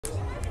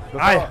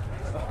Haya.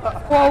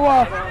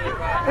 Wawa.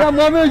 Ya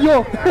mwame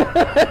yo.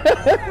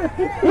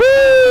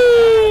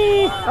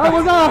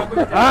 Hapo sawa.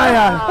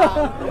 Haya.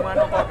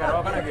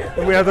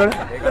 Ngoja tole.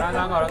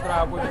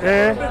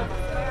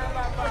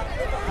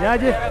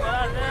 Niaje?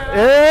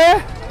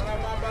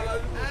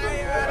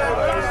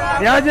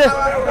 Niaje?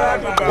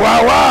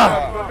 Wawa.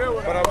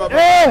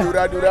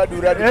 Dura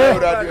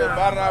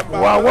Embarambamba.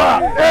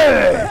 Wawa.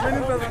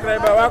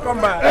 Subscriber wako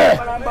mba.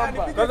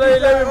 Sasa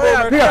ile wimbo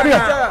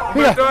Piga.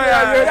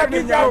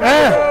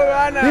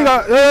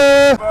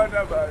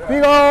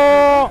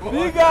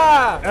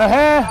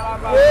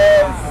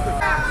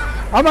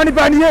 Ama ni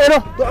bani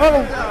hero.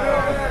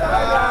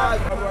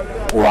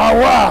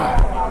 Wawa.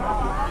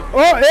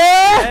 Oh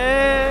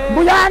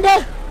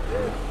Mbuyande.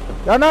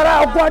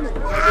 Yanara kwani.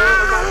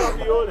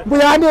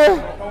 Mbuyande.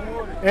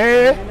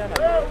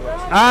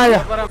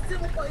 Aya.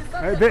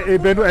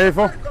 Benu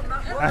efo.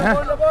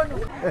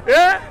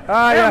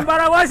 Aya.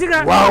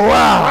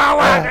 Wawa.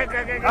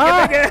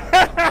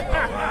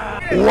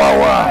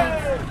 Wawa.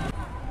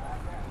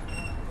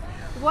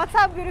 What's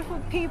up, beautiful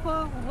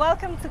people?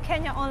 Welcome to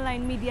Kenya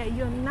Online Media,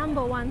 your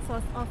 #1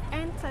 source of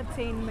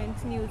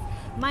entertainment news.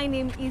 My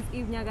name is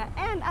Nyaga,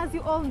 and as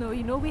you all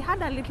know, we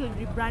had a little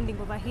rebranding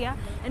over here,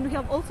 and we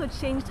have also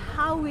changed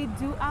how we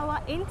do our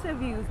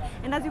interviews.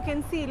 And as you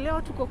can see,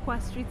 leo tuko kwa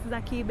streets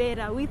za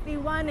Kibera with the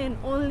one and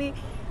only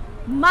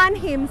man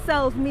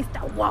himself,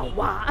 Mr.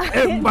 Wawa.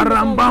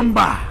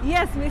 Embarambamba.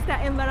 Yes, Mr.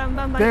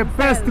 Embarambamba. The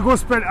best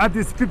gospel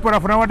artist people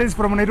of nowadays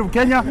from Nairobi,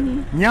 Kenya.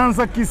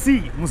 Nyanza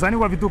Kisii, msanii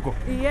wa vituko.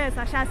 Yes,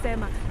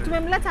 ashasema.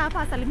 Tumemleta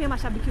hapa asalimia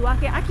mashabiki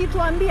wake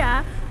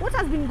akituambia what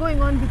has been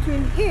going on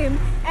between him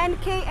and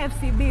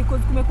KFCB,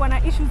 because kumekuwa na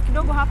issues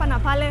kidogo hapa na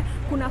pale,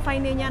 kuna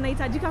fine yenye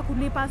anahitajika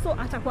kulipa, so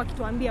atakuwa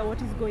akituambia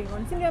what is going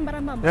on. Si ndio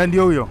Embarambamba?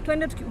 Ndio huyo.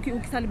 Twende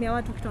ukisalimia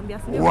watu ukituambia,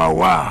 si ndio?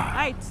 Wawa.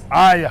 Right.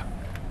 Aya.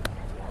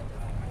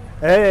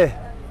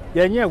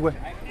 Yenyewe.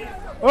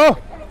 Oh.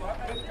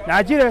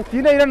 Nachire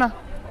tina irana.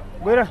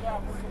 Gwira.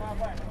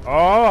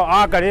 Oh,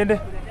 aka rende.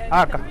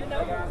 Aka.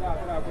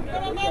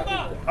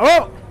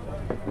 Oh.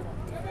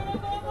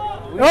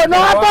 No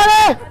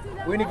apale.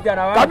 Huyu ni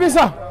kijana wangu.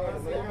 Kabisa.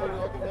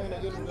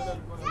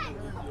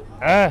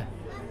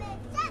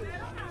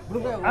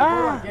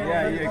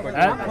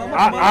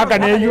 Aka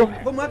neyo.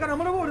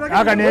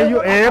 Aka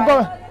neyo.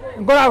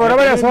 Ngora gora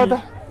bale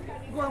sota.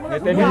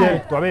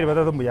 Tuabiri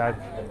batatu mbuyadi.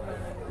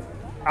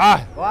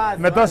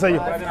 Metosa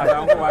hiyo.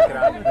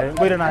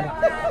 Ngoja nani?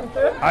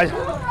 Haya.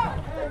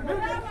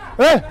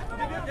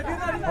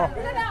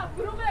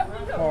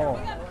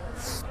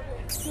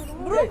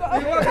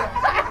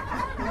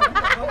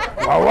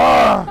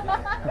 Wawa.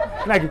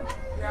 Nagi.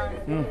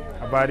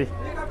 Habari.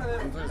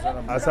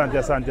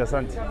 Asante.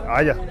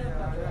 Haya.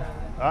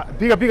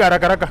 Piga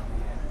haraka.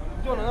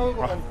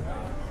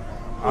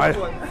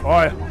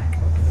 Haya.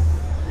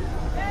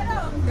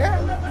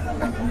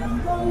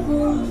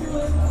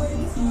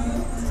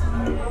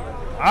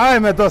 Ay,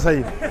 metosa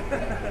hiyo.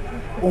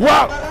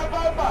 Wow!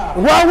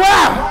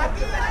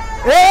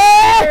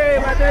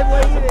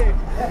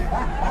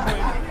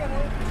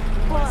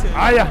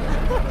 Aya.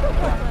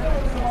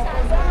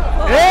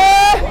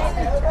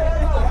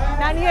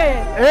 Nani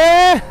yeye?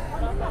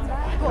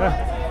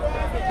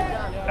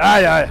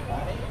 Aya.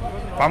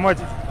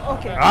 Pamoja.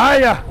 Okay.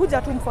 Aya.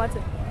 Kuja tumfuate.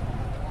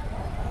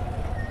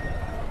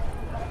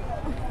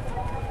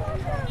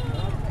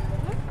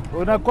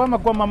 Unakwama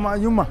kwa mama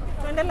nyuma.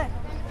 Tuendelee.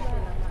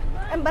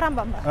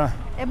 Embarambamba.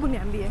 Hebu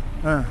niambie.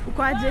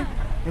 Uko aje?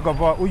 Niko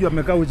poa. Huyu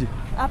amekaa uji.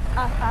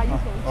 Yuko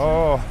uchi.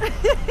 Oh.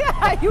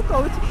 Yuko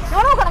uchi.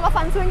 Naona uko na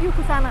mafans wengi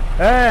huku sana.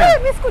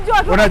 Mimi sikujua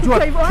watu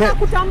unajua hivyo.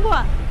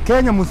 Wanakutambua.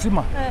 Kenya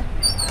mzima.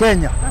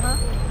 Kenya.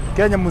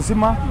 Kenya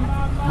mzima.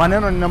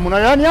 Maneno ni namna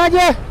yani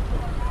aje?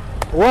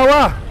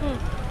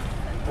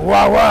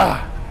 Wawa.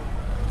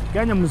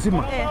 Kenya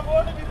mzima.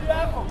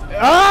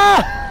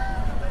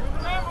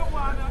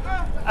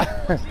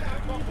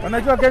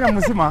 Unajua Kenya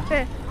mzima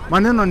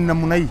maneno ni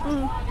namna hii.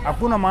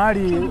 Hakuna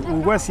mahali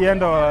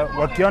uwesienda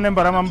wakiona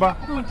Embarambamba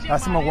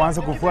lazima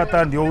kuanza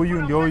kufuata ndio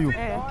huyu.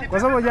 Kwa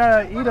sababu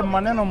ya ile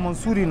maneno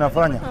mzuri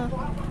inafanya.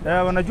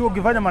 Unajua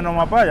ukifanya maneno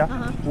mabaya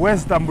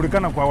huwezi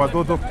tambulikana kwa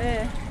watoto.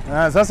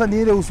 Sasa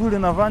ni ile usuli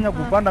inafanya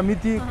kupanda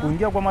miti,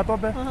 kuingia kwa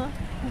matope.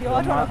 Ndio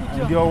watu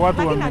wanakujua. Ndio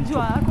watu wanakujua.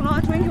 Najua kuna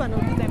watu wengi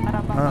wanauliza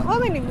Embarambamba.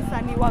 Wewe ni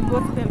msanii wa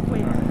gospel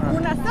kweli.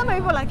 Unasema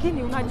hivyo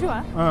lakini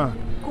unajua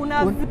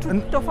kuna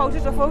vitu tofauti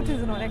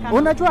zinaonekana.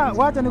 Unajua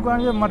wacha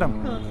nikwambie madam.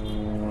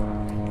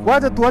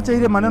 Wacha tuache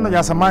ile maneno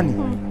ya zamani.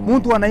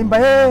 Mtu anaimba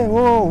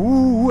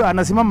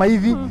anasimama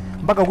hivi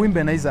mpaka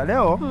wimbe naisa.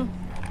 Leo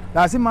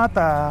lazima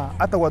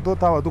hata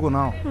watoto hawa tuko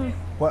nao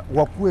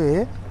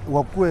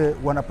wakue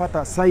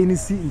wanapata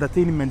science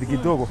entertainment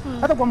kidogo.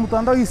 Hata kwa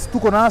mtandao hii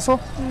tuko naso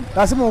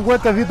lazima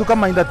uweke vitu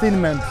kama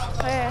entertainment.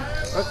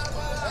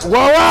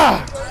 Wawa.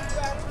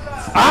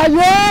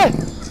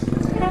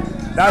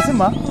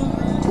 Lazima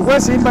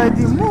uweze imba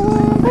eti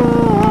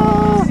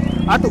Mungu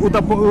hata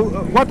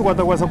watu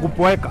wataweza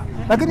kupoeka.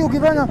 Lakini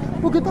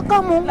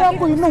ukitaka Mungu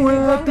wako inue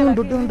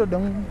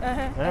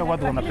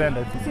watu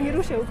wanapenda.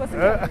 Usinirushe huko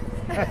sasa.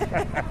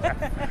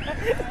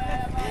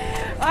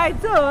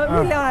 Alright, so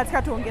mimi leo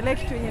nataka tuongelee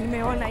kitu yenye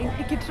nimeona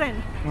ikitrend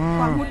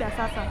kwa muda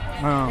sasa.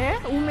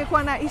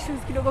 Umekuwa na issues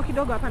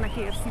kidogo hapa na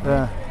KFCB.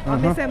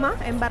 Wamesema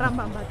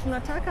Embarambamba,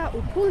 tunataka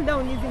pull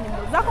down hizi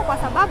nyimbo zako kwa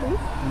sababu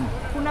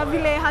kuna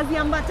vile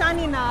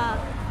haziambatani na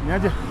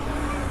niaje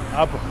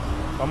hapo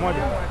pamoja.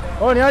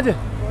 Oh, niaje?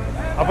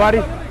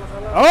 Habari?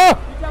 Oh!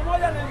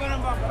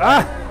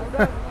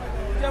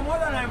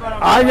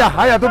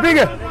 Haya,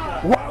 tupige.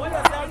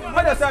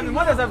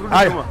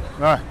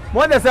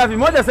 Moja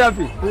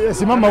safi.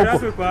 Simama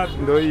huko.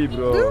 Ndio hii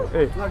bro.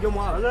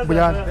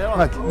 Buyana.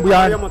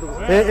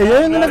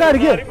 Yeye ngina gari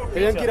ke?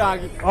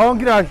 Kiragi. Oh,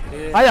 kiragi.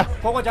 Haya.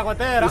 Koko cha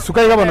kotera.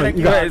 Sukai kama no.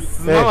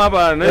 Simama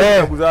hapa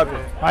na kuzapi.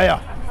 Haya.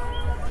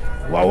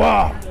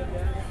 Wawa.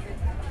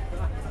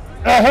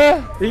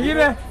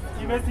 Ingine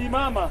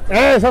imesimama.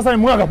 Sasa ni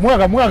mwaga.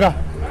 Mwagia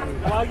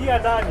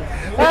ndani.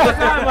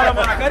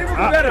 Karibu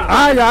Kibera.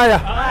 Haya.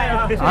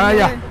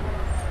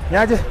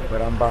 Niaje?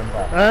 Embarambamba.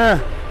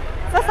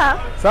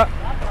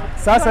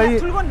 Sasa hii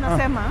tulikuwa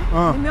tunasema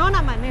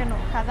nimeona maneno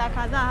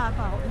kadhaa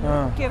hapa.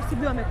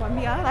 KFCB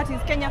wamekwambia, that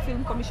is Kenya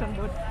Film Commission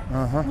Board.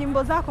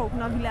 Nyimbo zako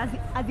kuna vile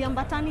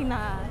haziambatani na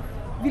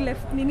vile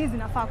nini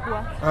zinafaa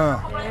kuwa.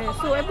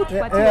 So hebu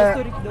tupatie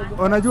story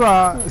kidogo.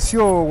 Unajua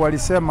sio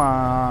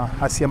walisema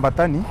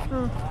hasiambatani.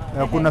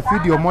 Kuna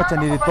video moja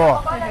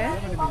nilitoa.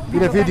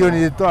 Ile video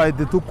nilitoa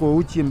tuko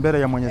uchi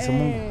mbele ya Mwenyezi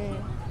Mungu.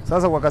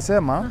 Sasa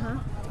wakasema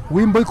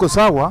wimbo iko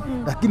sawa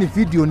lakini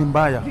video ni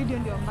mbaya. Video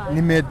ndio mbaya.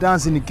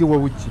 Nimedance nikiwa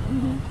uchi.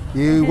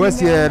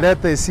 Wesi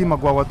leta heshima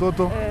kwa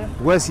watoto,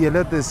 wesi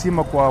leta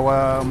heshima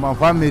kwa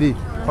mafamily.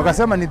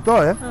 Wakasema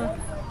nitoe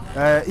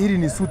ili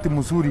ni suti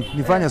mzuri,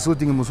 nifanye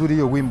shooting mzuri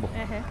hiyo wimbo.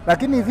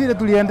 Lakini vile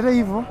tuliendelea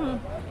hivyo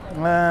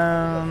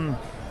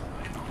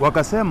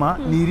wakasema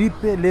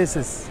nilipe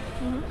license.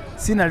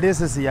 Sina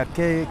license ya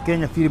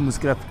Kenya Film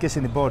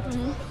Classification Board.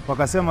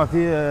 Wakasema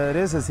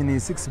license ni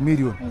 6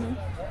 million.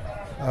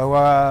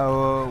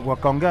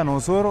 Wakaongea na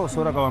Osoro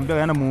akawaambia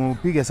yana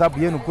mupige hesabu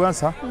yenu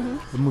kwanza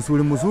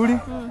mzuri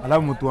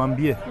alafu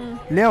mtuambie.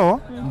 Leo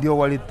ndio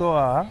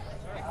walitoa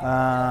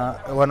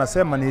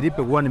wanasema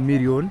nilipe 1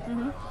 million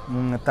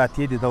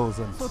 38,000.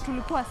 So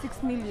tulikuwa 6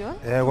 million.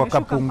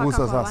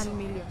 Wakapunguza sasa.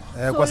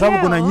 Kwa sababu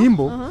kuna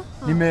nyimbo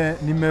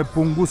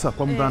nimepunguza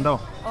kwa mtandao.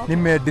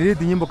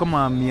 Nimedelete nyimbo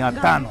kama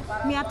 500.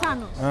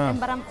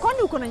 500.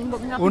 Kwani uko na nyimbo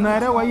ngapi?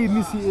 Unaelewa hii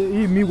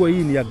migwa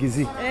hii ni ya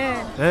Kisii.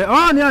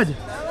 Ni aje?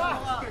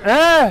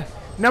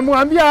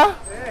 Namwambia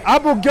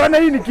hapo ukiona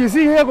hii ni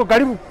Kisii yako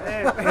karibu.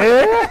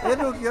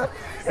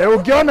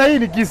 Ukiona hii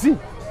ni Kisii.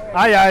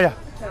 Haya.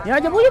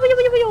 Niaje buyu.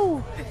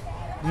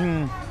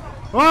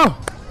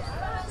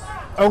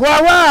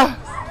 Wawa.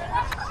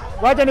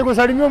 Wacha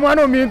nikusalimie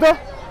mwana Minto.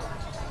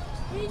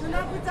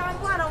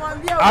 Tunakutambua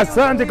namwambia.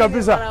 Asante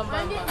kabisa.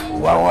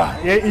 Wawa.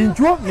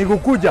 Inchuo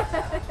nikukuja.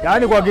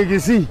 Yaani kwa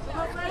Kisii.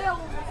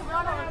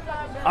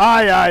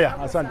 Haya.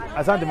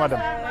 Asante madam.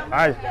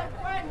 Haya.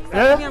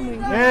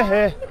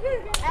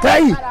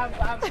 Tai.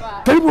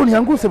 Karibu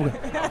nianguse bwana.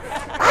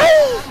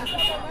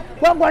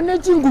 Wangu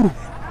anachi nguru.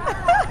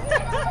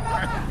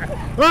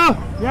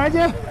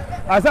 Niaje?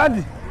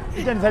 Asante.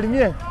 Acha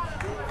nisalimie.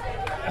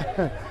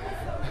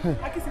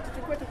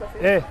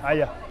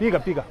 Haya,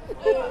 piga.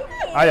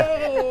 Haya.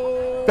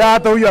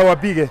 Tata huyu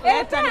awapige.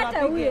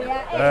 Tata huyu.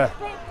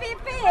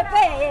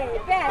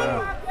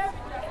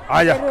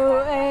 Haya.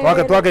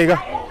 Twake iga.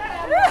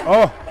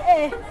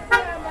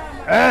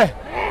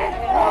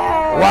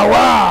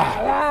 Wawa.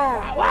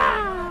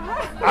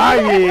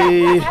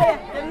 Ai.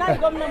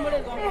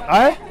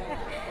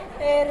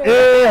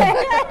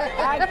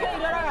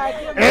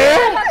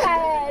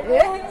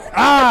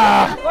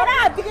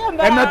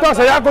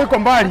 Emetosa yako iko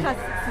mbali.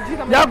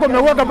 Yako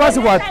umeweka basi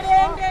wapi?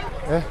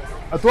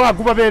 Atoa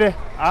kupa bere.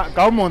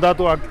 Kao monda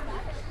atoa.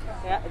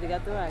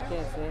 Digatoa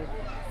kese.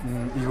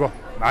 Iko.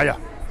 Haya.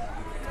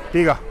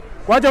 Piga.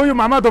 Wacha huyu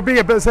mama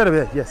tupige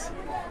serve. Yes.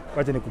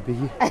 Wacha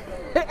nikupigie.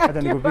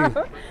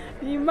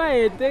 Ni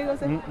maete ko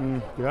se.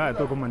 Ya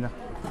to komanya.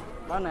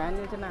 Bana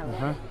yani tena.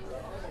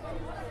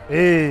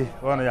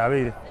 Wana ya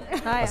wewe.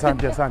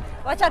 Asante.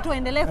 Wacha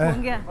tuendelee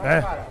kuongea.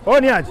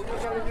 Ni aje?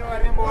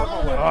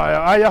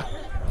 Haya.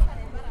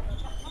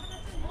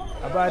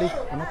 Habari,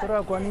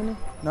 unatoka kwa nini?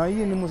 Na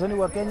hii ni msanii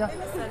wa Kenya?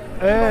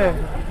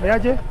 Ni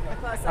aje?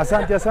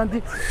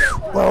 Asante.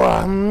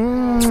 Wawa.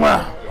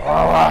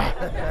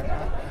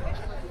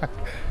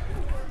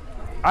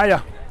 Haya.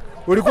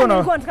 Ulikuwa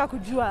nataka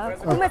kujua.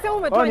 Umesema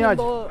umetoa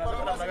nyimbo.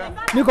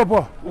 Niko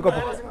poa.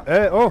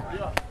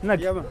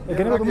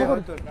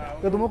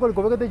 Tumoko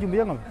liko vekete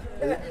jumbia ng'ombe.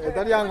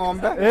 Etali ya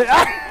ng'ombe.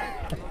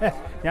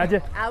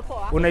 Niaje?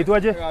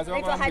 Unaitwaje?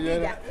 Naitwa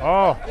Hadija.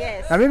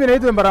 Yes. Na mimi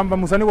naitwa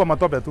Embarambamba, msanii wa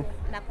matope tu.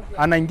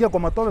 Anaingia kwa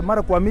matope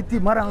mara kwa miti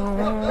mara.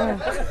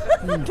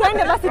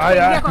 Twende basi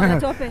tuingie kwa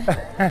matope.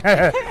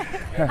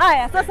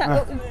 Haya,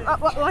 sasa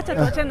wacha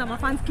tuachane na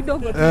mafans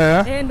kidogo tu.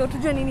 Ndio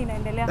tujue nini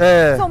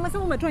inaendelea. So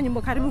umesema umetoa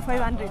nyimbo karibu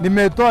 500.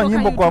 Nimetoa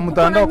nyimbo kwa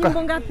mtandao.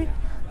 Nyimbo ngapi?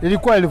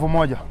 Ilikuwa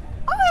 1000.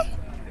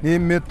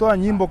 Nimetoa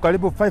nyimbo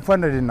karibu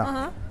 500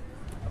 na.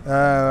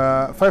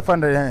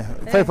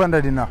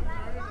 500 na.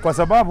 Kwa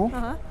sababu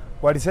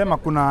walisema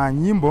kuna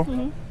nyimbo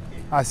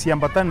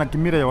asiambatana na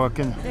kimila ya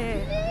Wakenya.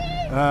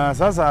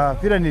 Sasa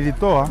vile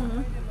nilitoa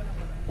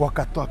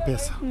wakatoa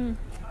pesa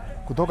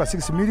kutoka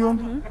 6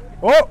 million.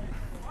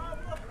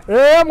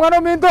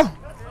 Mwana minto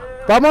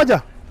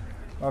pamoja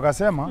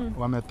wakasema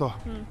wametoa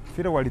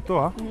vile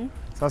walitoa.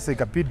 Sasa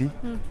ikabidi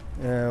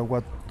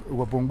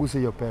wapunguze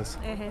hiyo pesa.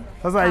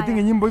 Sasa I think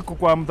nyimbo iko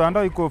kwa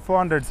mtandao iko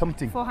 400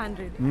 something.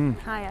 400.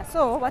 Haya,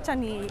 so wacha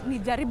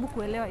nijaribu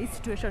kuelewa hii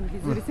situation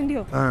vizuri, si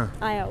ndio?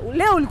 Haya,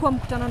 leo ulikuwa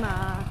mkutano na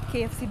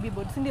KFCB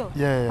board, si ndio?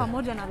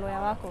 Pamoja na lawyer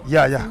wako.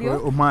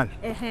 Omar.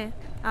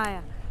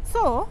 Haya.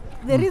 So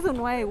the reason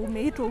why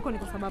umeitwa huko ni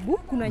kwa sababu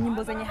kuna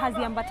nyimbo zenye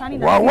haziambatani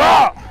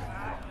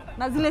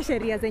na zile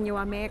sheria zenye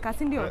wameweka,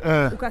 si ndio?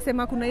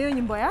 Ukasema kuna hiyo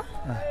nyimbo ya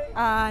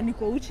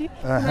niko uchi.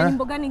 Kuna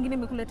nyimbo gani nyingine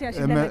imekuletea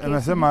shida?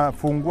 Anasema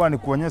fungua ni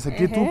kuonyesha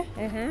kitu.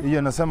 Hiyo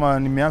anasema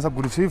nimeanza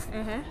kureceive.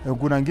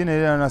 Kuna nyingine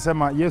ile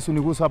anasema Yesu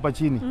nigusa hapa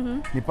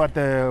chini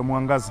nipate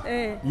mwangaza.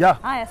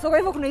 Haya, so kwa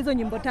hivyo kuna hizo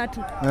nyimbo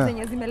 3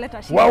 zenye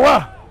zimeleta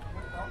shida.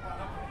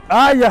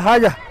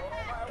 Haya.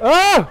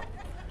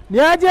 Ni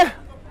aje?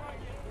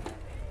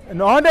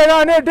 Naonde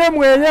nane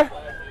demu yenye.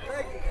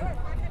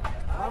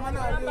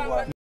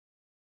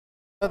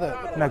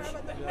 Naki.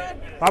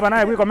 Baba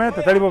naye bwi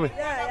komete tali bobe.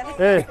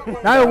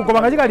 Naye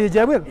ukobanga jikali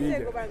je bwi.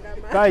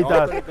 Kai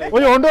tata.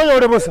 Oyo ondo yo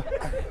rebosa.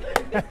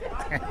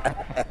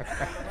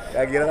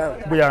 Yagira na.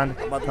 Buyane.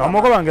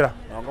 Amoko bangira.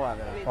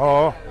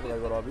 Oh.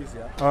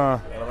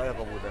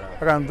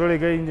 Aka ndole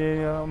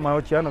gaine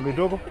maochiano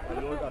kidogo.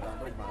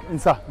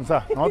 Nsa.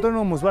 Na watu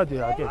no muswati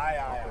yake.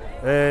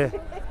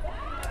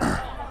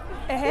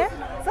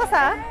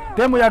 Sasa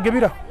temu ya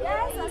Kibera.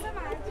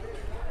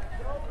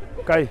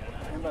 Kai.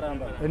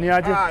 Ni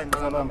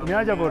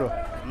aje boro?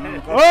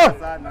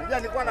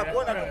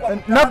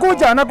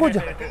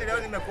 Nakuja. Lakini leo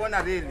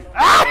nimekuona reli.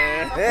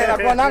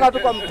 Nakuonanga tu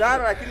kwa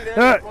mtaro lakini leo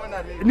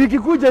nimekuona reli.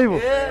 Nikikuja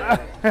hivyo.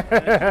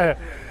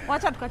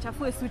 Wacha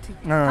tukachafue suti.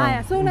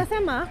 Haya, so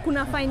unasema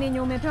kuna fine yenye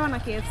umepewa na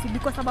KFCB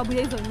kwa sababu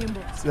ya hizo nyimbo.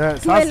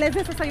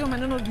 Tueleze sasa hiyo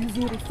maneno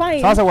vizuri.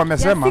 Fine. Sasa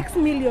wamesema 6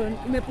 million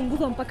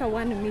imepunguzwa mpaka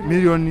 1 million.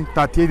 Milioni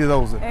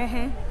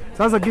 38,000.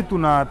 Sasa kitu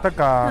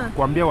nataka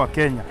kuambia wa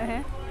Kenya.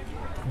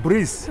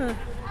 Breeze.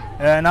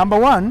 Number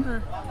 1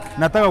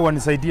 nataka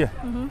wanisaidie.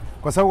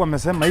 Kwa sababu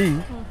wamesema hii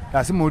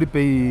lazima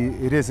ulipe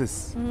hii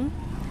races.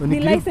 Ni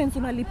license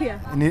unalipia?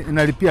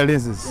 Nalipia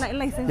license.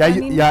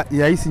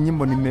 Ya hizi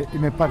nyimbo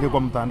nimepaki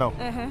kwa mtandao.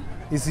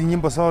 Hizi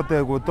nyimbo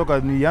zote kutoka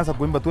nianza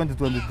kuimba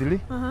 2023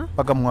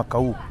 mpaka mwaka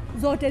huu.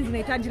 Zote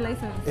zinahitaji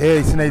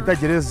license.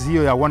 Zinahitaji license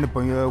hiyo ya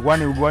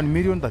 1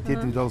 million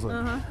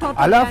 38,000.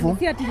 Alafu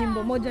si ati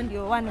nyimbo moja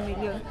ndio 1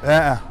 million.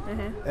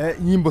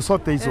 Nyimbo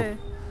zote hizo.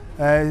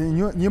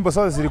 Nyimbo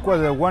zote zilikuwa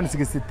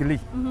 163.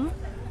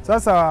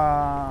 Sasa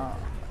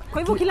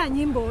kwa hivyo kila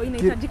nyimbo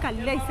inahitajika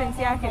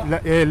license yake.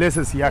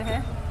 License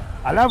yake.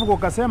 Alafu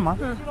wakasema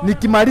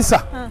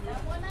nikimaliza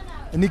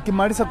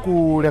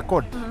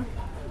kurecord.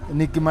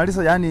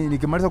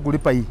 Nikimaliza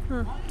kulipa hii.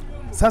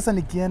 Sasa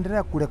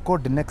nikiendelea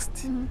kurecord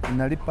next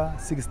nalipa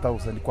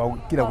 6,000 kwa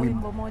kila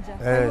wimbo moja.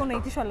 Kwa hivyo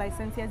unaitishwa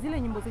license ya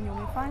zile nyimbo zenye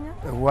umefanya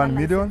 1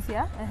 million.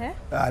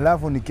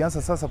 Alafu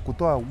nikianza sasa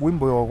kutoa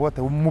wimbo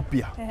wowote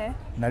mpya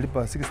nalipa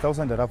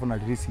 6,000 alafu na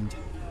release nje.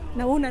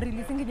 Na wewe una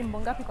release nyimbo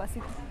ngapi kwa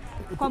siku?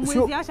 Kwa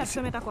mwezi acha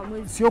tuseme hata kwa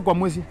mwezi. Sio kwa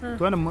mwezi.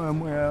 Tuone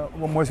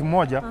mwezi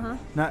mmoja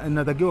na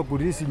natakiwa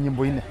kurelease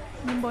nyimbo 4.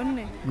 Nyimbo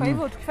 4. Kwa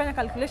hivyo tukifanya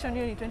calculation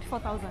hiyo ni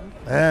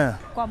 24,000.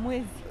 Kwa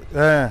mwezi.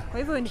 Kwa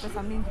hivyo ni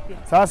pesa mingi pia.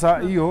 Sasa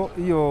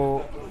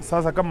hiyo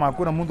sasa kama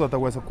hakuna mtu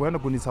ataweza kuenda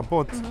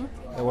kunisupport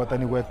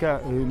wataniwekea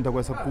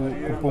nitaweza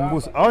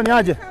kupunguza. Au ni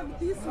aje?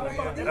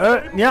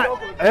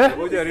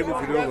 Ujaribu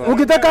kidogo.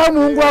 Ukitaka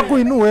Mungu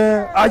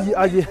akuinue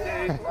aje.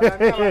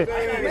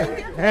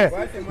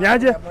 Ni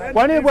aje?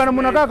 Kwani bwana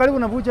mnakaa karibu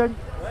na bucha?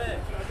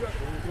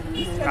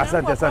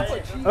 Asante.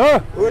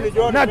 Huyu ni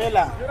John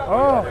Mela.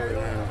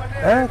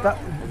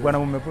 Bwana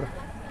mmekula.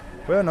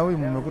 Wewe na huyu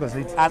mmekula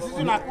zaidi.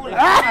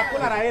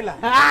 Nakula Raila.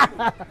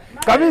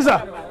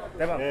 Kabisa.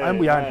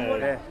 Aibu yani.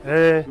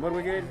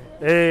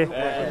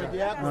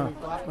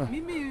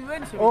 Mimi wewe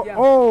ni shemeji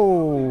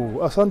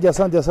yangu. Asante.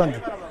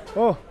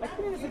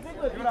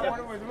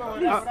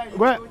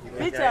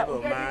 Picha.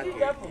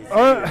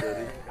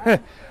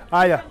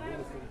 Haya.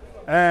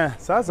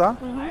 Sasa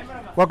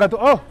wakati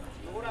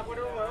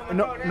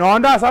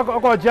naonda sasa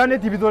kwa jana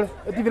TV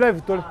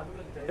live tole.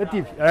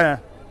 TV.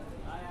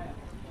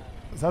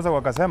 Sasa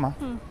wakasema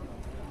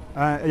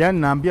yani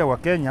naambia wa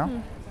Kenya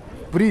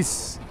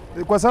please,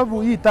 kwa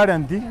sababu hii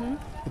talent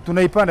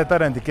tunaipanda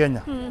talent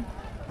Kenya.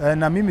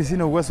 Na mimi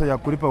sina uwezo ya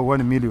kulipa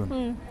 1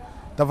 million.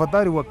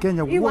 Tafadhali wa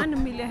Kenya wote.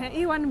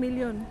 Hii 1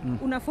 million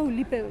unafaa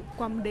ulipe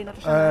kwa muda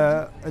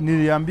inatosha.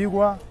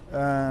 Niliambiwa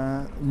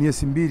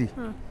miezi 2.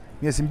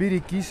 Miezi 2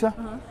 kisha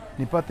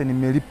nipate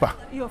nimelipa.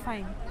 Hiyo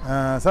fine.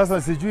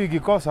 Sasa sijui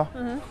ikikosa,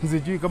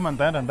 sijui kama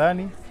nitaenda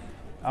ndani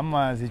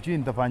ama sijui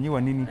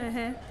nitafanyiwa nini.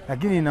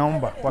 Lakini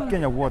naomba kwa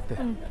Kenya wote,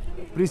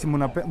 please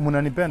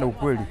mnanipenda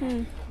ukweli.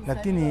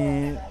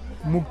 Lakini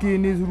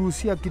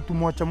mkiniruhusia kitu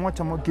moja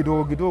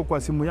kidogo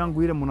kwa simu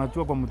yangu ile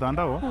mnachua kwa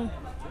mtandao,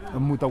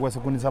 mtaweza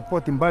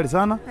kunisupport mbali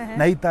sana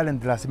na hii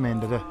talent lazima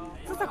endelee.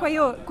 Sasa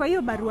kwa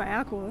hiyo barua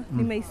yako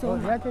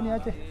nimeisoma.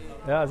 Niache.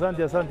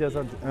 Asante.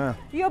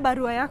 Hiyo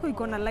barua yako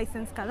iko na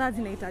license kadhaa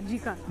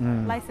zinahitajika.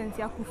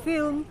 License ya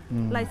kufilm,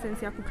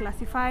 license ya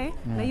kuclassify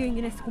na hiyo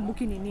ingine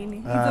sikumbuki ni nini.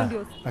 Hizo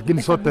ndio.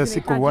 Lakini sote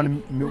siko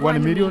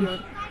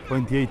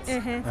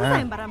 1.38. Sasa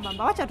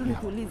Embarambamba, wacha tu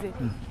nikuulize.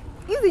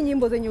 Hizi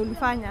nyimbo zenye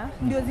ulifanya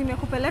ndio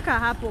zimekupeleka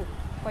hapo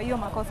kwa hiyo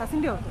makosa, si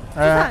ndio?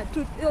 Sasa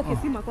okay,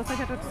 si makosa,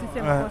 hata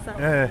tusiseme makosa.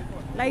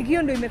 Like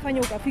hiyo ndio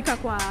imefanya ukafika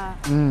kwa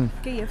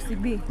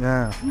KFCB.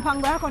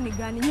 Mpango yako ni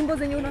gani? Nyimbo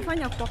zenye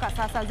unafanya kutoka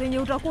sasa zenye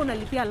utakuwa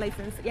unalipia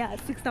license ya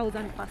 6,000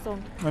 per song.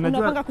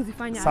 Unapanga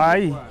kuzifanya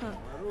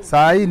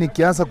saa hii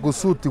nikianza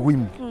kusuti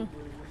wimbo.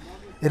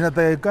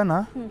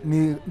 Inatakikana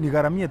ni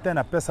gharamia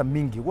tena pesa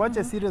mingi.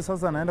 Wacha serious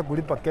sasa naenda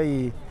kulipa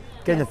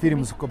Kenya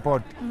Film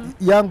Support.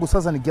 Yangu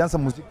sasa nikianza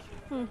muziki.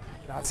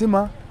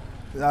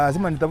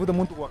 Lazima nitafute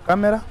mtu kwa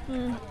kamera.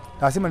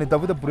 Lazima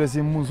nitafute press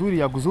mzuri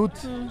ya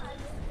kusuti.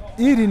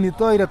 Ili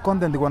nitoe ile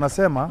content kwa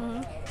nasema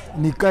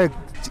nikae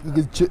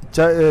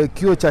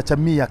kio cha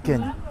jamii ya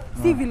Kenya.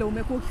 Si vile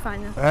umekuwa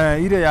ukifanya.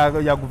 Ile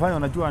ya kufanya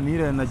unajua ni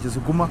ile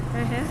najisukuma.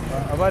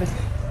 Habari.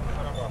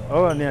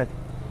 Ni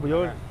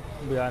Buyani.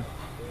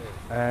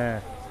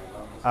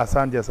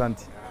 Asante.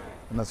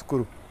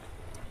 Nashukuru.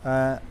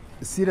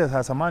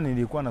 Serious zamani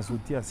nilikuwa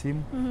nasutia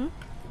simu.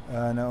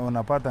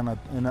 Unapata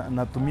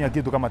natumia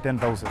kitu kama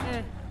 10,000.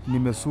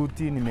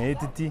 Nimesuti,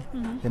 nimeedit.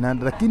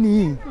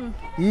 Lakini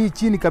hii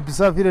chini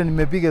kabisa vile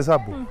nimepiga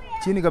hesabu.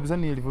 Chini kabisa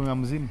ni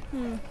 1,050.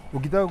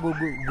 Ukitaka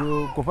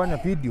kufanya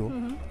video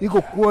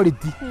iko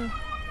quality.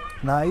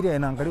 Na ile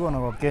inaangaliwa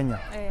na Kenya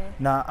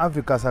na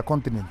Africa as a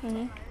continent.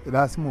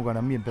 Lazima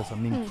ugharamie pesa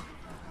mingi.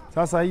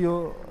 Sasa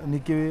hiyo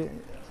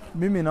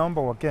mimi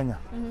naomba wa Kenya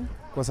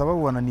kwa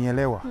sababu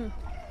wananielewa.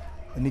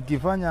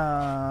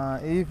 Nikifanya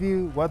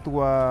hivi watu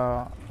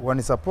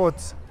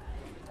wanisupport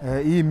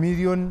hii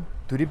milioni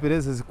tulipe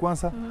reses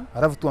kwanza,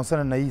 alafu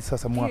tuanzane na hii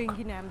sasa mwaka. Hiyo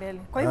nyingine ya mbele.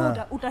 Kwa hivyo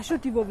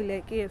utashoot hivyo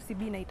vile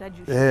KFCB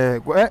inahitaji.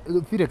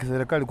 Vile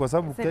serikali kwa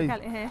sababu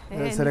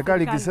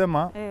serikali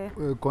ikisema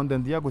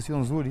content yako sio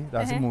nzuri,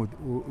 lazima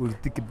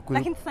ulitiki.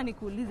 Lakini sasa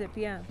nikuulize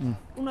pia,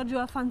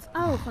 unajua fans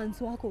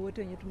wako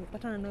wote wenye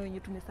tumepatana nao wenye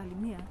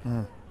tumesalimia,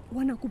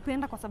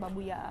 wanakupenda kwa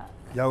sababu ya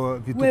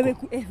vituko. Wewe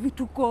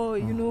vituko,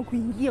 you know,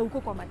 kuingia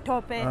huko kwa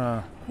matope,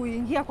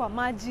 kuingia kwa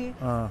maji,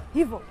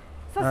 hivyo.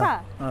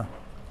 Sasa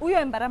huyo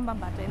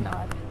Embarambamba ataenda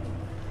wapi?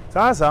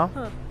 Sasa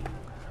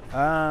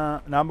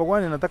namba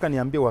 1 nataka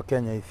niambie wa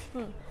Kenya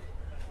hivi.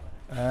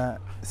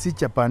 Si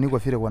chapani kwa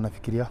vile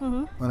wanafikiria.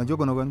 Wanajua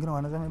kuna wengine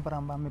wanasema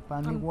Embarambamba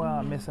amepanikwa,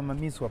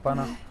 amesimamishwa,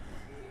 hapana.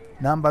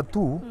 Namba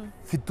 2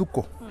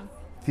 vituko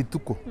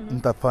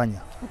nitafanya.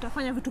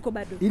 Utafanya vituko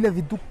bado? Ile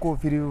vituko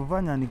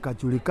vilivyofanya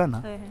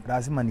nikajulikana,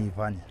 lazima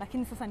niifanye.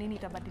 Lakini sasa nini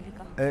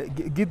itabadilika?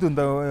 Kitu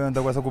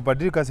ndaweza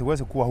kubadilika,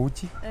 siwezi kuwa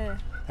uchi.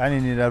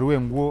 Yaani nilarue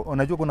nguo.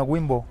 Unajua kuna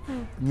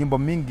nyimbo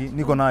mingi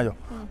niko nayo.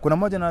 Kuna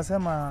moja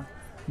nasema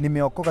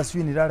nimeokoka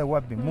sijui nilale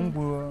wapi.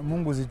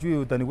 Mungu sijui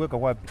utaniweka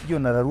wapi. Hiyo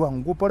nalarua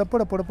nguo pole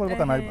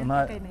mpaka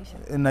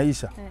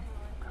naisha.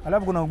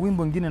 Alafu kuna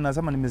wimbo mwingine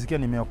nasema nimesikia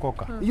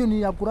nimeokoka. Hiyo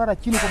ni ya kulala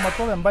chini kwa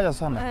matope mbaya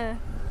sana.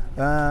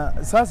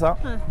 Sasa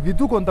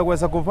vituko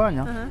nitaweza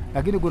kufanya,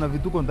 lakini kuna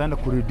vituko nitaenda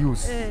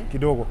kureduce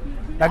kidogo.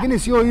 Lakini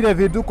sio ile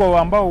vituko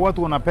ambao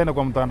watu wanapenda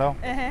kwa mtandao.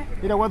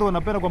 Ile watu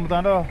wanapenda kwa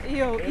mtandao.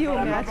 Hiyo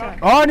umeacha.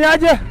 Ni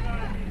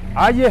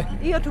aje?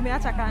 Hiyo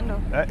tumeacha kando.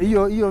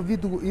 Hiyo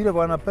vitu ile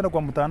wanapenda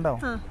kwa mtandao.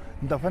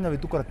 Nitafanya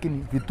vituko,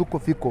 lakini vituko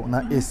viko na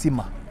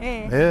heshima.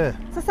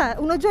 Sasa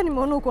unajua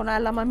nimeona uko na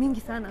alama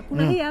mingi sana.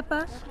 Kuna hii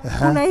hapa,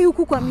 kuna hii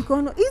huku kwa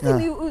mikono.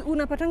 Hizi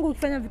unapatanga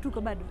ukifanya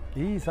vituko bado?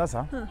 Hii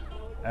sasa.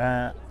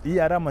 Hii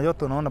alama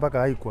yote unaona mpaka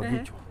haiko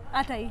kichwa.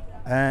 Hata hii.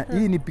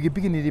 Hii ni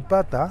pikipiki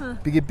nilipata.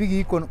 Pikipiki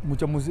iko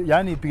mchamuzi,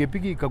 yani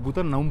pikipiki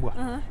ikakutana na umbwa.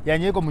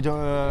 Yani iko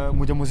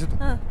mjamzito.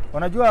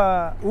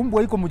 Unajua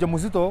umbwa iko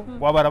mjamzito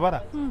wa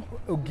barabara.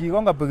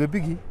 Ukigonga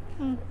pikipiki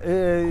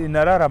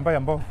inarara mbaya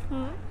ambao.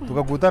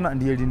 Tukakutana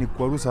ndio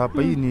ilikwarusa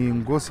hapa. Hii ni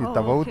ngozi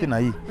tofauti na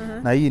hii.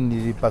 Na hii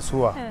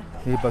nilipasuka.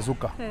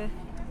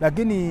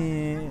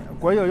 Lakini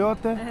kwa hiyo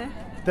yote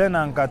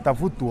tena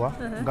ngatafutwa,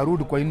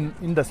 ngarudi kwa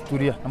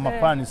industry na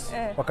mafans,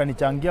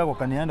 wakanichangia,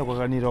 wakanienda,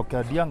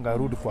 wakanirokedia,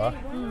 ngarudi kwa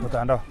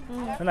mtandao.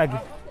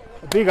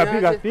 Piga.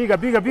 Let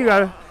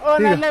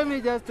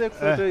me just take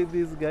photo with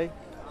this guy.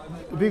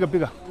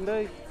 Piga.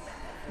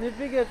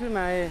 Nipige tu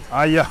na yeye.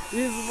 Aya.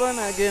 He's born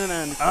again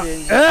and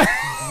changed.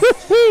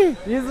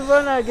 He's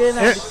born again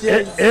and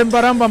changed.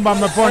 Embarambamba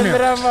amepona.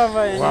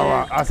 Embarambamba.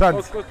 Wow,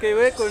 asante. Okay,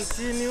 we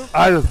continue.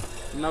 Ayo.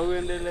 Na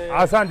uendelee.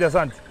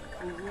 Asante.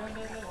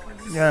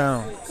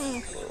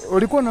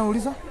 Ulikuwa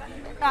unauliza?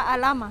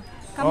 Alama.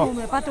 Kama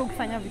umepata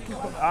ukifanya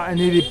vituko.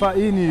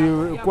 Hii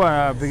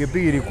nilikuwa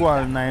pikipiki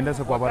ilikuwa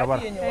naendesha kwa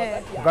barabara.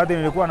 Wakati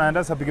nilikuwa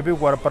naendesha pikipiki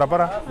kwa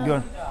barabara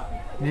ndio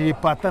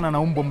nilipatana na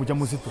umbo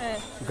mjamzito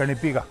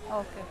ikanipiga.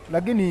 Okay.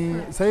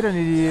 Lakini sasa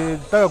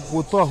nilitaka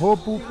kutoa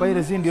hope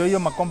pale, si ndio hiyo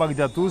makomba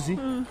kitatusi.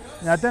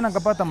 Na tena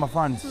nikapata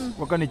mafans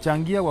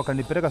wakanichangia,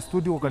 wakanipeleka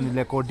studio,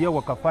 wakanirekodia,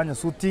 wakafanya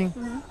shooting.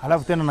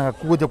 Halafu tena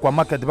nakakuja kwa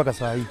market mpaka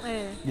saa hii.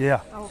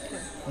 Yeah. Okay.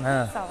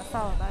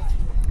 Sawa basi.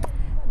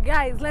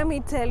 Guys, let me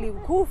tell you,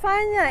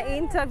 kufanya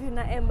interview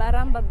na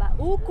Embarambamba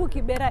huku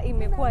Kibera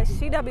imekuwa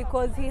shida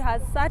because he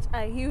has such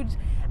a huge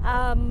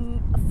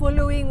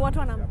following, watu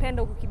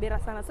wanampenda huku Kibera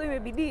sana. So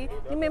imebidi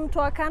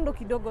nimemtoa kando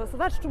kidogo so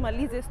that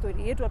tumalize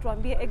story yetu,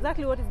 atuambie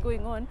exactly what is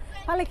going on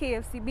pale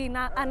KFCB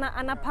na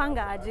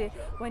anapanga aje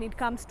when it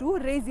comes to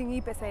raising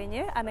hii pesa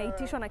yenye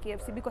anaitishwa na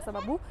KFCB kwa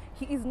sababu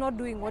he is not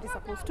doing what is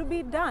supposed to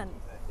be done.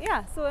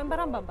 Yeah, so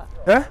Embarambamba.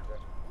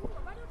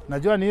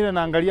 Najua ni ile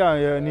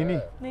naangalia nini?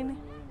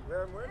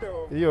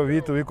 Hiyo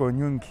vitu viko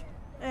nyingi.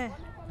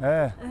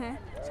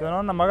 Sio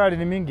naona magari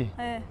ni mingi.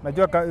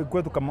 Najua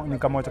kwetu ni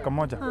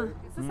kamoja.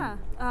 Sasa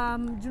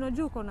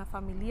unajua uko na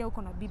familia,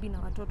 uko na bibi na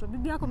watoto.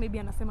 Bibi yako maybe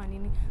anasema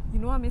nini? You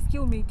know,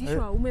 amesikia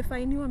umeitishwa,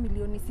 umefainiwa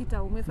milioni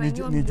 6,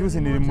 umefainiwa milioni. Ni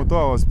juzi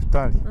nilimtoa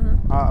hospitali.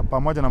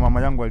 Pamoja na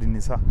mama yangu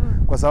alinisa.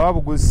 Kwa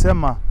sababu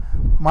kusema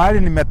mahali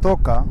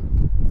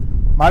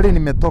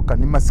nimetoka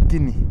ni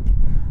maskini.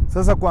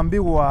 Sasa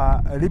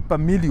kuambiwa lipa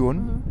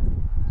milioni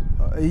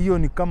hiyo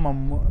ni kama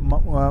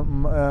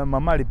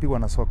mama alipigwa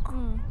na soka.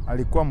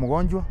 Alikuwa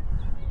mgonjwa,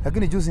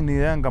 lakini juzi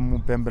nilienda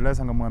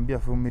mpembeleza ngamwambia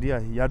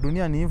familia ya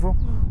dunia ni hivyo,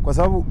 kwa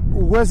sababu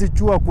uwezi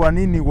chua kwa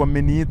nini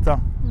wameniita,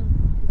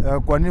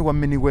 kwa nini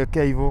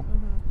wameniwekea hivyo.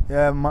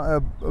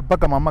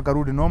 Mpaka mama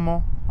karudi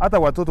nomo, hata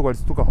watoto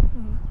walistuka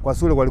kwa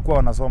shule walikuwa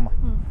wanasoma.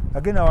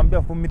 Lakini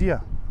nawaambia familia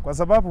kwa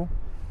sababu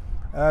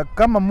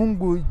kama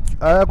Mungu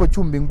yako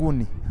juu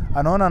mbinguni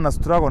anaona na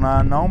struggle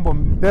na naomba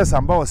pesa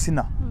ambao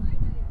sina.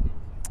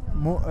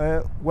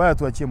 Wewe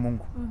tuachie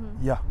Mungu.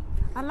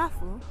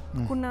 Alafu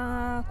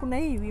kuna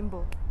hii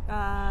wimbo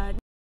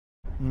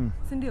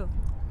si ndio?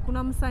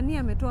 Kuna msanii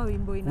ametoa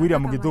wimbo ina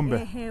William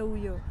Gitumbe.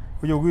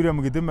 Huyo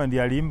William Gitumbe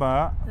ndiye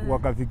aliimba,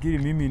 wakafikiri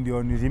mimi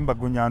ndio nilimba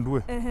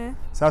kunyandue.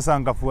 Sasa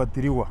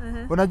angafuatiliwa.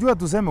 Unajua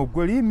tuseme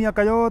ukweli, hii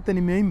miaka yote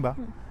nimeimba.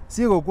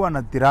 Siko kuwa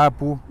na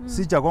tirapu,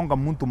 sicha konga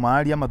mtu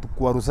mahali ama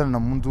tukuarusana na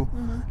mtu.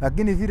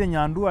 Lakini vile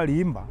nyandua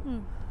aliimba,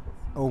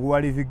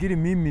 walifikiri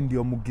mimi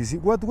ndio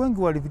Mkisi. Watu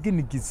wengi walifikiri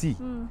ni Kisii.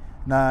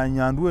 Na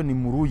nyandue ni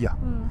Muruya.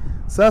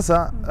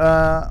 Sasa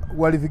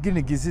walifikiri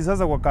ni Kisii.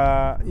 Sasa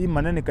hii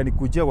maneno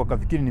kanikujia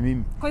wakafikiri ni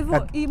mimi. Kwa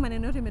hivyo hii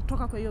maneno yote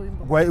imetoka kwa hiyo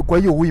wimbo. Kwa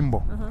hiyo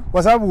wimbo.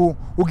 Kwa sababu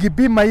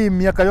ukipima hii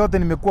miaka yote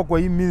nimekuwa kwa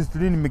hii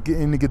ministry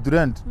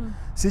nikitrend.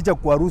 Sicha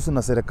kuaruhusu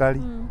na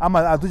serikali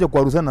ama hatuja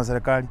kuarusana na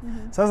serikali.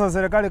 Sasa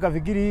serikali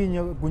kafikiri hii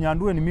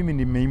kunyandue ni mimi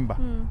nimeimba.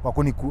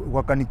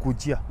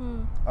 Wakanikuchia.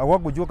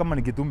 Hawakujua kama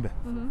ni Gitumbe.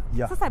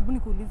 Sasa hebu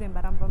nikuulize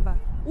Embarambamba.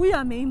 Huyu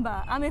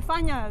ameimba,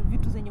 amefanya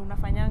vitu zenye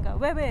unafanyanga.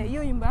 Wewe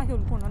hiyo nyimbo yake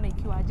ulikuwa unaona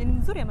ikiwa aje? Ni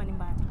nzuri ama ni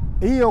mbaya?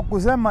 Hiyo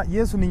kusema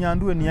Yesu ni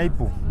nyandue ni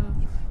aibu.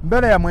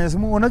 Mbele ya Mwenyezi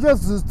Mungu. Unajua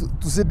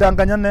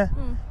tusidanganyane.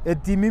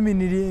 Eti mimi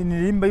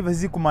nilimba hivi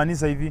si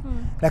kumaanisha hivi.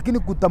 Lakini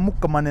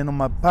kutamka maneno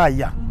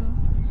mabaya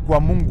kwa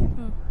Mungu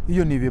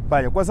hiyo ni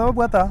vibaya. Kwa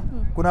sababu hata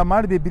kuna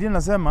mahali Biblia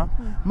inasema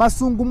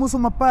masungumuzo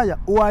mabaya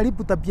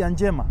uharibu tabia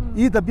njema.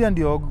 Hii tabia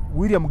ndio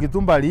William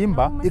Gitumba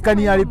aliimba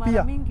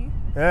ikaniharibia.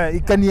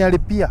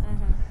 Ikaniharibia.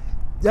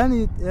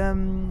 Yaani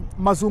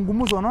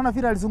masungumuzo unaona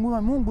vile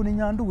alizungumza Mungu ni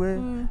nyandue.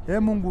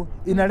 Mungu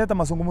inaleta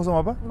masungumuzo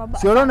mabaya.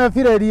 Siona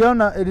vile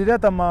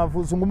ilileta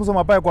masungumuzo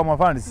mabaya kwa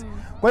mafans.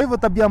 Kwa hivyo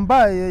tabia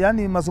mbaya,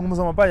 yani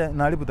masungumuzo mabaya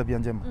inaharibu tabia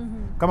njema.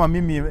 Kama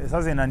mimi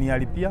sasa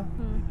inaniharibia,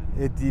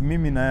 eti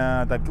mimi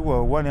natakiwa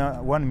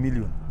 1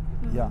 million.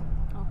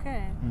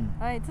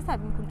 Okay. Sasa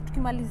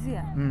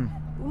tukimalizia.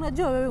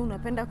 Unajua wewe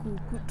unapenda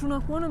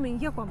tunakuona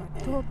umeingia kwa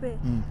matope,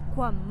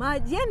 kwa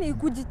maji, yani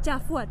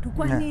kujichafua tu.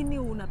 Kwa nini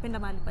unapenda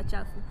mahali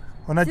pachafu?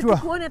 Unajua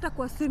tukuone hata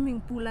kwa swimming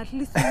pool, at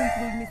least swimming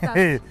pool ni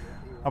safi.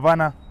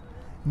 Hapana.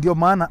 Ndio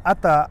maana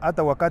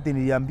hata wakati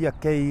niliambia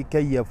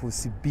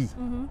KFCB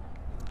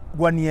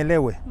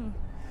wanielewe.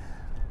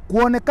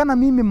 Kuonekana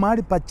mimi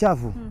mahali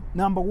pachafu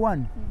number 1.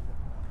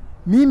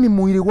 Mimi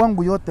mwili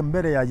wangu yote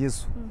mbele ya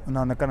Yesu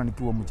unaonekana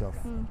nikiwa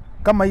mchafu.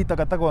 Kama hii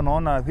takataka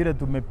unaona vile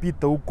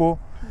tumepita huko,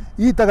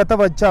 hii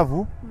takataka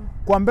chafu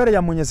kwa mbele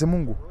ya Mwenyezi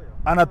Mungu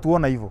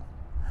anatuona hivyo.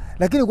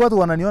 Lakini watu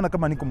wananiona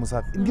kama niko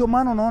msafi. Ndio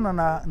maana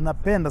unaona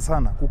napenda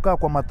sana kukaa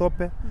kwa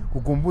matope,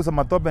 kukumbuza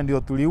matope ndio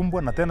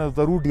tuliumbwa na tena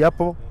tutarudi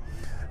hapo.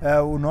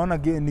 Unaona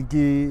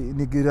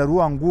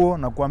nikirarua nguo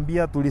na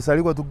kuambia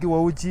tulisaliwa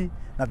tukiwa uchi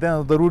na tena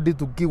tutarudi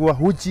tukiwa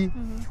uchi.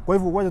 Kwa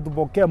hivyo wacha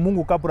tupokea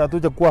Mungu kabla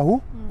tuje kuwa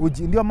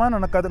uchi. Ndio maana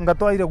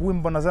ngatoa ile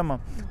wimbo nasema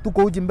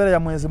tuko uchi mbele ya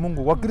Mwenyezi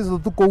Mungu. Wakristo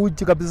tuko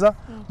uchi kabisa.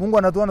 Mungu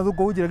anatuona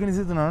tuko uchi lakini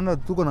sisi tunaona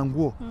tuko na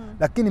nguo.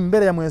 Lakini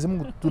mbele ya Mwenyezi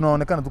Mungu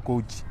tunaonekana tuko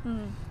uchi.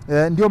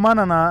 Ndio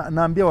maana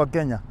naambia wa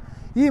Kenya,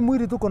 hii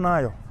mwili tuko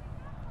nayo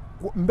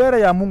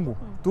mbele ya Mungu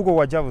tuko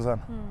wachafu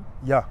sana.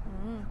 Ya.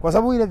 Kwa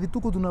sababu ile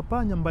vituko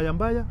tunapanya mbaya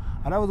mbaya,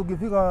 alafu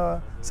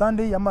tukifika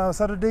Sunday ama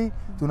Saturday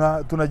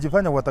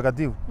tunajifanya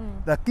watakatifu.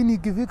 Lakini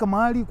ikifika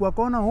mahali kwa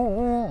kona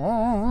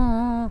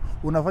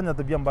unafanya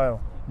tabia mbaya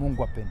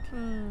Mungu apendi.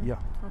 Ya.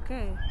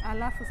 Okay.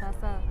 Alafu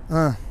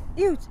sasa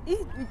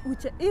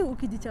hii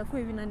ukijichafua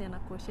hivi nani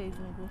anakuoshea hizo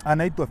nguo?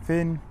 Anaitwa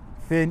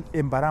Fen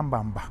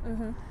Embarambamba.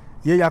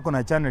 Yeye yako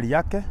na channel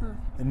yake.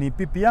 Ni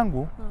pipi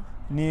yangu.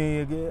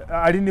 Ni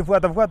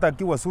alinifuata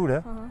akiwa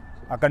shule.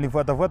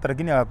 Akanifuata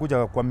lakini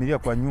akakuja kuamilia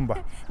kwa nyumba.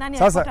 Nani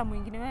alifuata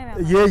mwingine wewe?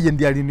 Yeye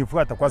ndiye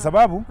alinifuata kwa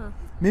sababu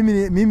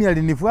mimi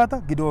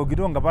alinifuata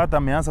kidogo ngapata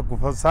ameanza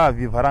kusaa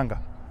vifaranga.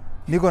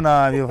 Niko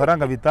na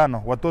vifaranga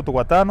 5, watoto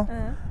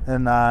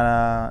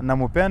 5 na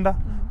mpenda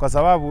kwa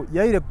sababu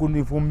ya ile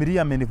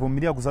kunivumilia,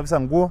 amenivumilia kusafisha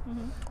nguo.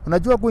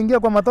 Unajua kuingia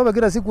kwa matope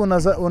kila siku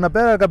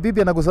unapea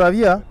kabibi na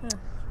kusafia.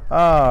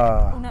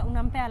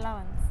 Unampea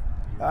allowance.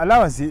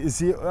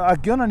 Allowance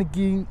akiona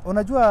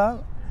unajua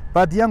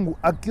baadhi yangu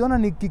akiona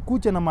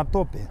nikikucha na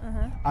matope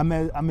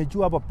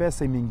amechua hapa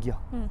pesa imeingia.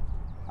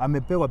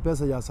 Amepewa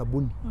pesa ya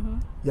sabuni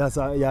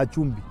ya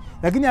chumvi.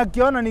 Lakini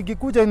akiona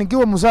nikikucha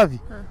nikiwa msafi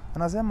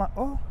anasema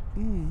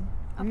hii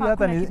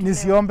hata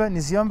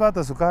nisiombe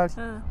hata sukari.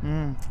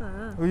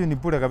 Huyu ni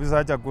pure kabisa,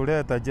 acha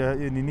kuleta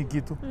nini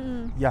kitu.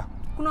 Ya.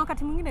 Kuna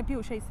wakati mwingine pia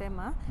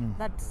ushaisema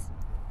that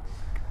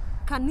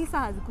kanisa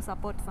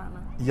hazikusupport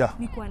sana.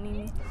 Ni kwa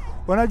nini?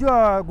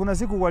 Unajua kuna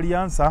siku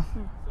walianza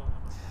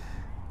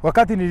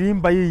wakati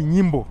niliimba hii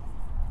nyimbo.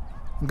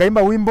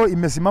 Ngaimba wimbo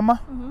imesimama,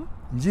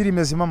 njiri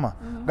imesimama.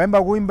 Ngaimba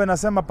wimbo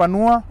nasema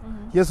panua,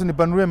 Yesu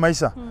nipanue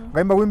maisha.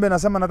 Ngaimba wimbo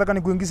nasema nataka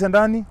nikuingize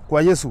ndani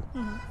kwa Yesu.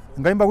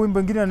 Ngaimba wimbo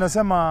mwingine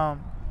nasema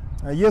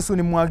Yesu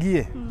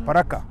nimwagie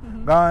baraka.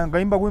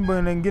 Ngaimba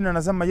wimbo mwingine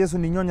nasema Yesu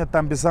ninyonya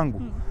dhambi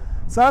zangu.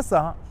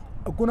 Sasa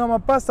kuna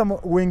mapasta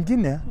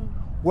wengine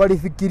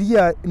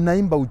walifikiria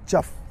naimba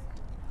uchafu.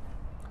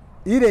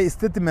 Ile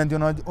statement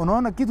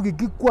unaona kitu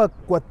kikikuwa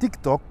kwa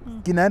TikTok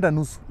kinaenda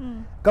nusu.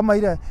 Kama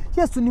ile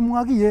Yesu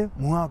nimwagie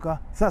mwaka,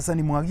 sasa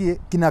nimwagie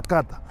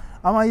kinakata.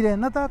 Ama ile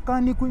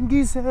nataka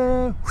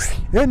nikuingize,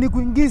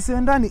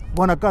 nikuingize ndani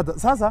wanakata.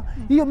 Sasa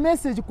hiyo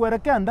message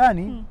kuelekea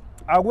ndani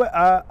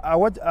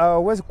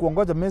hawezi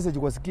kuongoja message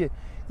kusikie.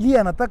 Yeye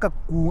anataka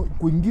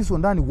kuingizwa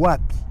ndani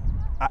wapi?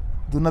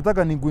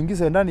 Tunataka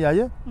nikuingize ndani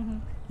ya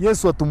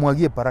Yesu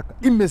atumwagie baraka.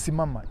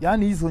 Imesimama.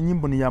 Yaani hizo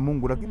nyimbo ni ya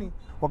Mungu lakini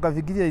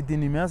wakafikiria eti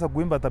nimeanza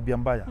kuimba tabia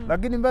mbaya.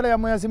 Lakini mbele ya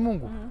Mwenyezi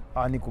Mungu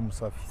niko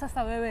msafi.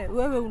 Sasa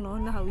wewe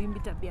unaona hauimbi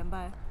tabia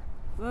mbaya.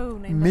 Wewe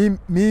unaimba.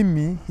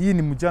 Mimi hii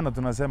ni mchana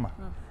tunasema.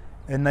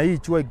 Na hii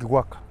chua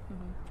ikiwaka.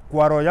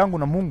 Kwa roho yangu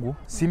na Mungu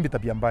simbi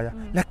tabia mbaya.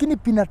 Lakini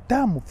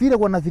binadamu vile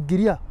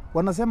wanafikiria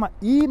wanasema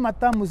hii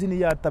matamu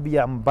ni ya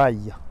tabia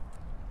mbaya.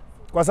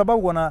 Kwa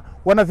sababu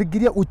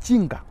wanafikiria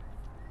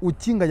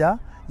uchinga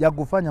ya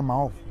kufanya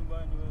maovu.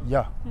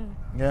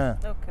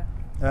 Okay.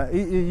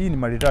 Hii ni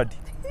maridadi.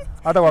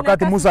 Hata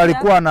wakati Musa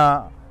alikuwa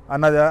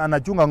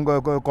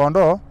anachunga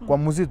kondoo kwa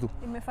msitu.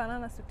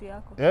 Imefanana suti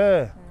yako.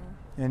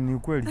 Ni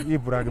kweli. Hii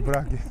bragi.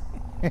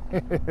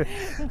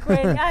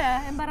 Kweli.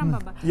 Haya,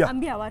 Embarambamba.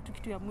 Ambia watu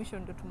kitu ya mwisho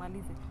ndio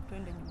tumalize.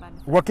 Tuende nyumbani.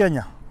 Wa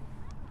Kenya.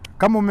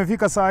 Kama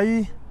umefika saa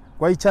hii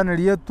kwa hii channel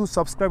yetu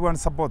subscribe and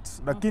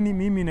support. Lakini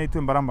mimi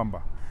naitwa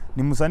Embarambamba.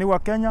 Ni msanii wa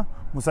Kenya,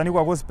 msanii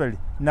wa gospel.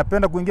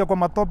 Napenda kuingia kwa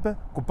matope,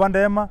 kupanda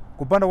hema,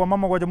 kupanda wa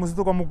mama kwa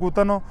msitu kwa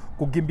mkutano,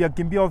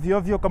 kukimbia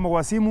ovyo kama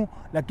kwa simu,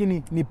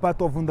 lakini ni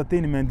part of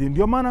entertainment.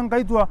 Ndio maana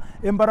ngaitwa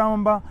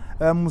Embarambamba,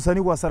 msanii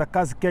wa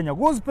sarakasi Kenya.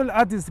 Gospel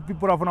artist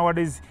people of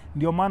nowadays.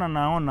 Ndio maana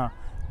naona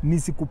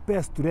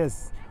nisikupe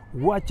stress.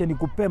 Wacha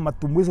nikupe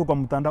matumbuizo kwa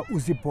mtandao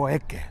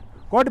usipoeke.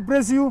 God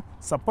bless you,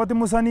 support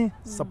msanii,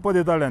 support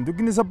the talent.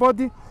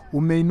 Ukinisupport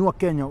umeinua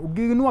Kenya.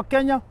 Ukiinua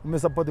Kenya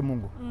umesupport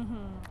Mungu.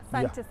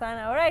 Asante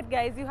sana. All right,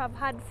 guys, you have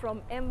heard from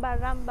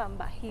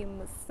Embarambamba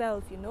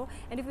himself, you know.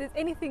 And if there's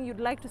anything you'd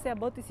like to say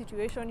about the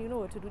situation, you know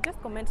what to do.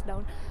 Just comment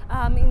down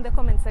in the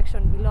comment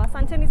section below.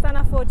 Asanteni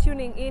sana for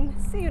tuning in.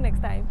 See you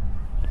next time.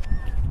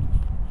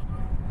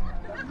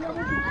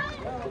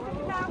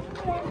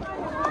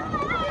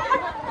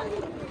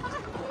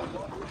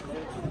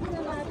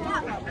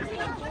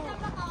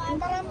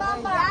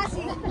 Embarambamba.